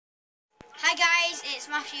Hi guys,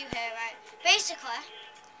 it's Matthew here, right? Basically,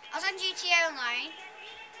 I was on GTA Online,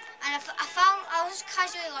 and I was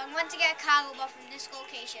casually along, went to get a cargo box from this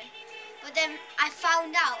location, but then I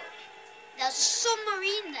found out there's a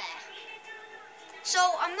submarine there. So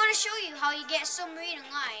I'm going to show you how you get a submarine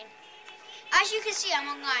online. As you can see,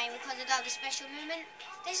 I'm online because I got the special movement.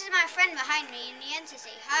 This is my friend behind me in the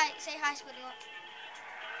entity. Hi, say hi, Squidward.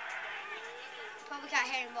 Probably can't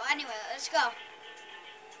hear him, but anyway, let's go.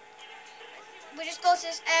 We just go to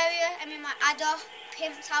this area. I mean, my adder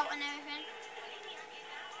pimped out and everything.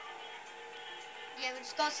 Yeah, we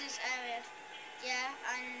just go to this area. Yeah,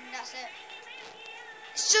 and that's it.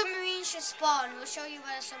 Submarine should spawn. We'll show you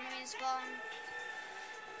where the submarine spawn.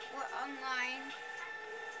 We're online.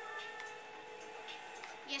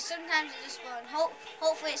 Yeah, sometimes it just spawns.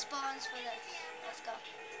 Hopefully it spawns for this. Let's go.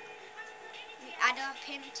 The adder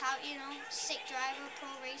pimped out, you know. Sick driver, pro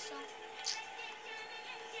racer.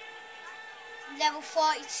 Level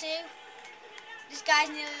 42. This guy's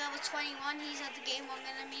nearly level 21. He's had the game longer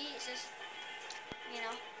than me. It's just, you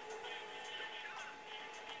know.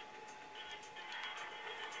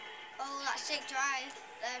 Oh, that sick drive.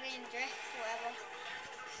 I mean, drift, whatever.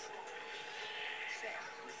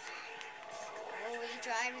 Oh, the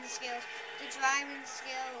driving skills. The driving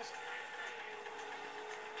skills.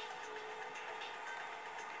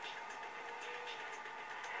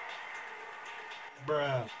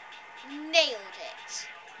 Bruh. Nailed it.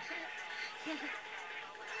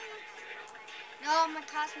 No, my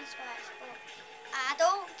car's been scratched, but I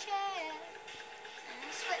don't care.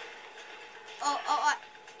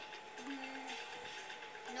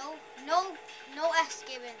 No F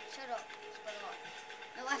skipping. Shut up.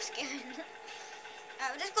 No F skipping. Alright,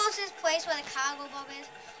 we'll just go to this place where the cargo bob is.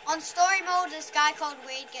 On story mode, this guy called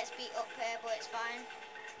Wade gets beat up here, but it's fine.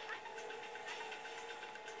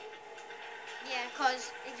 Yeah,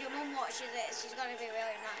 because if your mum watches it, she's going to be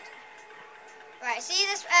really mad. Right, see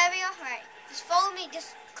this area? Right, just follow me,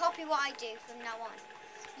 just copy what I do from now on.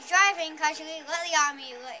 You drive in casually, let the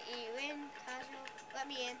army let you in, casual, let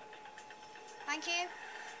me in. Thank you.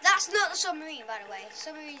 That's not the submarine, by the way. The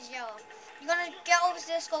submarine's yellow. You're going to get over to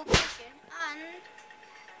this location, and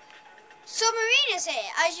submarine is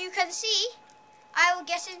here. As you can see, I will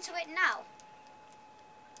get into it now.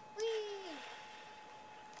 Whee!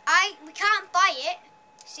 We can't buy it.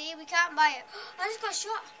 See, we can't buy it. I just got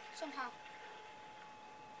shot somehow.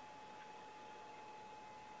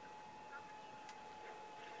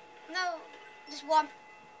 No, there's one.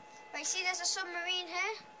 Right, see, there's a submarine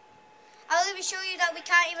here. I'll even show you that we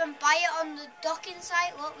can't even buy it on the docking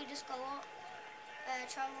site. Look, we just go up.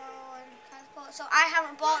 Travel and transport. So I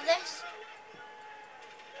haven't bought this.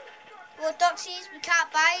 Well, Doxies, we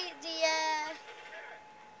can't buy the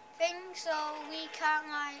thing, so we can't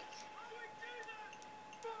like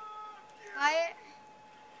buy it.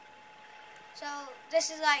 So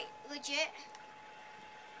this is like legit.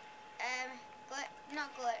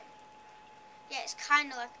 Not glitch. Yeah, it's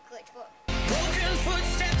kind of like a glitch, but. Broken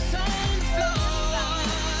footsteps on the floor.